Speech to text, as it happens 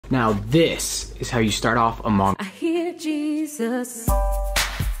Now this is how you start off a manga. I hear Jesus.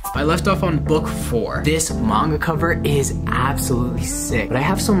 I left off on book 4. This manga cover is absolutely sick, but I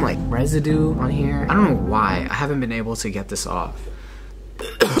have some like residue on here. I don't know why. I haven't been able to get this off.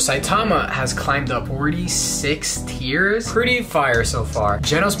 Saitama has climbed up 46 tiers. Pretty fire so far.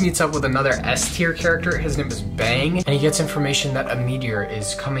 Genos meets up with another S tier character. His name is Bang, and he gets information that a meteor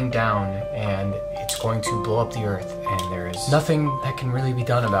is coming down and it's going to blow up the earth, and there is nothing that can really be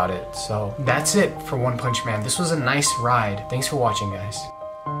done about it. So that's it for One Punch Man. This was a nice ride. Thanks for watching, guys.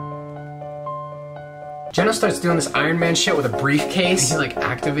 Genos starts doing this Iron Man shit with a briefcase. He like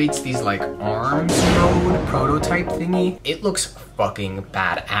activates these like arms mode prototype thingy. It looks fucking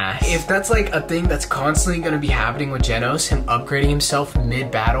badass. If that's like a thing that's constantly gonna be happening with Genos, him upgrading himself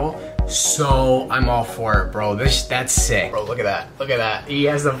mid-battle, so I'm all for it, bro. That's sick. Bro, look at that. Look at that. He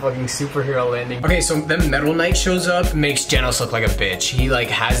has the fucking superhero landing. Okay, so then Metal Knight shows up, makes Genos look like a bitch. He like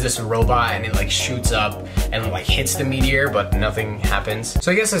has this robot and it like shoots up and like hits the meteor, but nothing happens.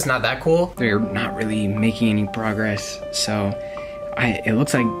 So I guess it's not that cool. They're not really making any progress. So it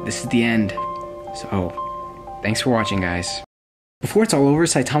looks like this is the end. So thanks for watching, guys. Before it's all over,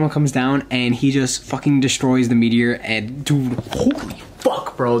 Saitama comes down and he just fucking destroys the meteor, and dude, holy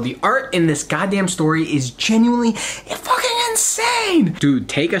fuck, bro. The art in this goddamn story is genuinely fucking insane. Dude,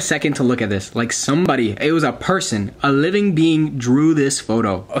 take a second to look at this. Like somebody, it was a person, a living being drew this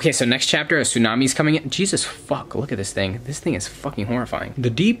photo. Okay, so next chapter, a tsunami's coming in. Jesus fuck, look at this thing. This thing is fucking horrifying. The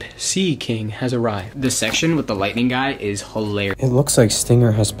Deep Sea King has arrived. This section with the lightning guy is hilarious. It looks like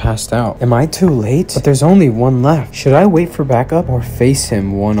Stinger has passed out. Am I too late? But there's only one left. Should I wait for backup or face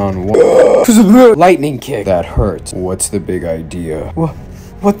him one-on-one? Lightning kick. That hurts. What's the big idea?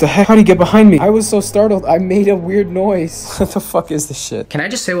 What the heck? How'd he get behind me? I was so startled, I made a weird noise. What the fuck is this shit? Can I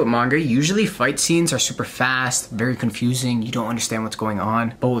just say with manga, usually fight scenes are super fast, very confusing, you don't understand what's going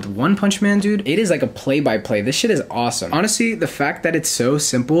on. But with One Punch Man, dude, it is like a play-by-play. This shit is awesome. Honestly, the fact that it's so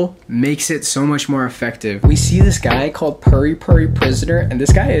simple makes it so much more effective. We see this guy called Puri Prisoner, and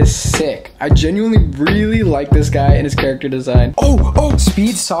this guy is sick. I genuinely really like this guy and his character design. Oh,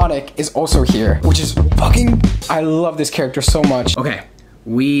 Speed Sonic is also here, which is fucking, I love this character so much. Okay.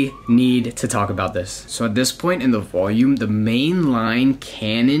 We need to talk about this. So at this point in the volume, the main line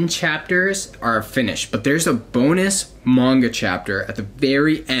canon chapters are finished, but there's a bonus manga chapter at the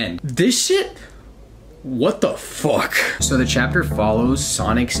very end. This shit, what the fuck? So the chapter follows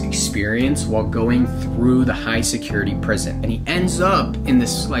Sonic's experience while going through the high security prison. And he ends up in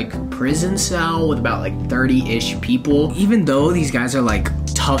this like prison cell with about like 30-ish people. Even though these guys are like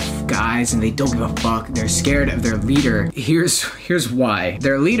tough guys and they don't give a fuck, they're scared of their leader. Here's why.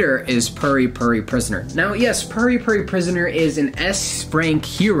 Their leader is Puri Prisoner. Now yes, Puri Prisoner is an S rank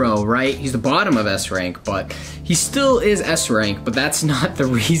hero, right? He's the bottom of S rank, but he still is S rank, but that's not the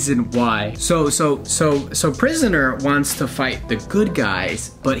reason why. So Prisoner wants to fight the good guys,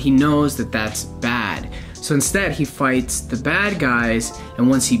 but he knows that that's bad. So instead, he fights the bad guys, and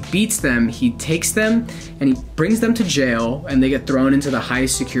once he beats them, he takes them and he brings them to jail, and they get thrown into the high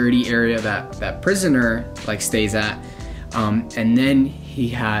security area that Prisoner like stays at, and then he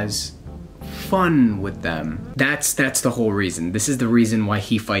has fun with them. That's the whole reason. This is the reason why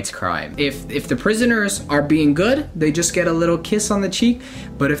he fights crime. If the prisoners are being good, they just get a little kiss on the cheek,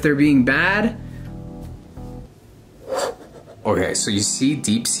 but if they're being bad. Okay, so you see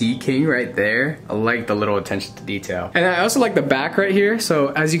Deep Sea King right there? I like the little attention to detail. And I also like the back right here. So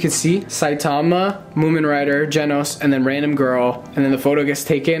as you can see, Saitama, Mumen Rider, Genos, and then random girl, and then the photo gets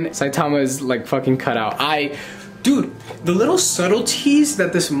taken. Saitama is like fucking cut out. Dude, the little subtleties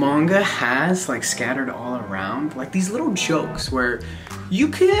that this manga has like scattered all around, like these little jokes where you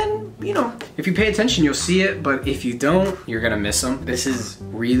can, you know, if you pay attention, you'll see it, but if you don't, you're gonna miss them. This is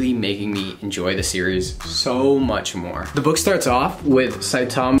really making me enjoy the series so much more. The book starts off with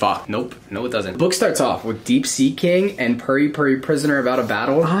Saitama. Fuck, nope, no it doesn't. The book starts off with Deep Sea King and Puri Prisoner about a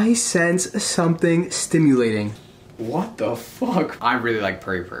battle. I sense something stimulating. What the fuck? I really like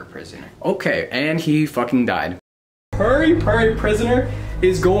Puri Prisoner. Okay, and he fucking died. Puri Prisoner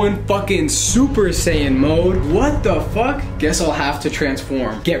is going fucking Super Saiyan mode. What the fuck? Guess I'll have to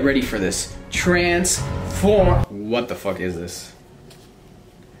transform. Get ready for this. Transform. What the fuck is this?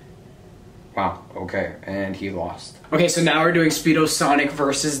 Wow, okay, and he lost. Okay, so now we're doing Speedo Sonic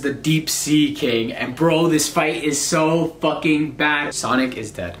versus the Deep Sea King, and bro, this fight is so fucking bad. Sonic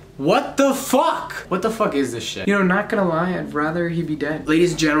is dead. What the fuck? What the fuck is this shit? You know, not gonna lie, I'd rather he be dead.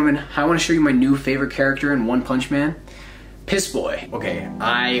 Ladies and gentlemen, I wanna show you my new favorite character in One Punch Man. Piss Boy. Okay,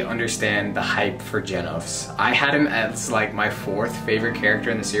 I understand the hype for Genos. I had him as like my 4th favorite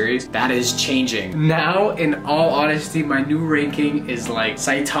character in the series. That is changing. Now, in all honesty, my new ranking is like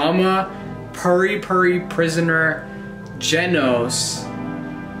Saitama, Puri Prisoner, Genos,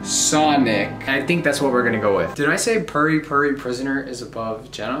 Sonic. I think that's what we're gonna go with. Did I say Puri Prisoner is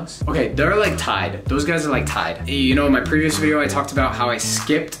above Genos? Okay, they're like tied. Those guys are like tied. You know, in my previous video, I talked about how I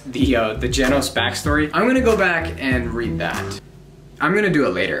skipped the Genos backstory. I'm gonna go back and read that. I'm gonna do it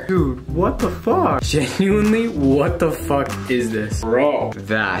later. Dude, what the fuck? Genuinely, what the fuck is this? Bro,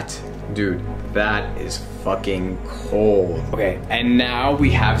 dude, that is fucking cold. Okay, and now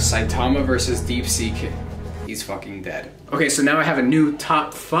we have Saitama versus Deep Sea Kid. He's fucking dead. Okay, so now I have a new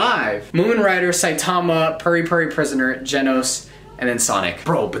top 5. Mumen Rider, Saitama, Puri Prisoner, Genos, and then Sonic.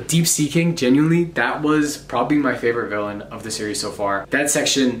 Bro, but Deep Sea King, genuinely, that was probably my favorite villain of the series so far. That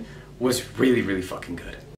section was really, really fucking good.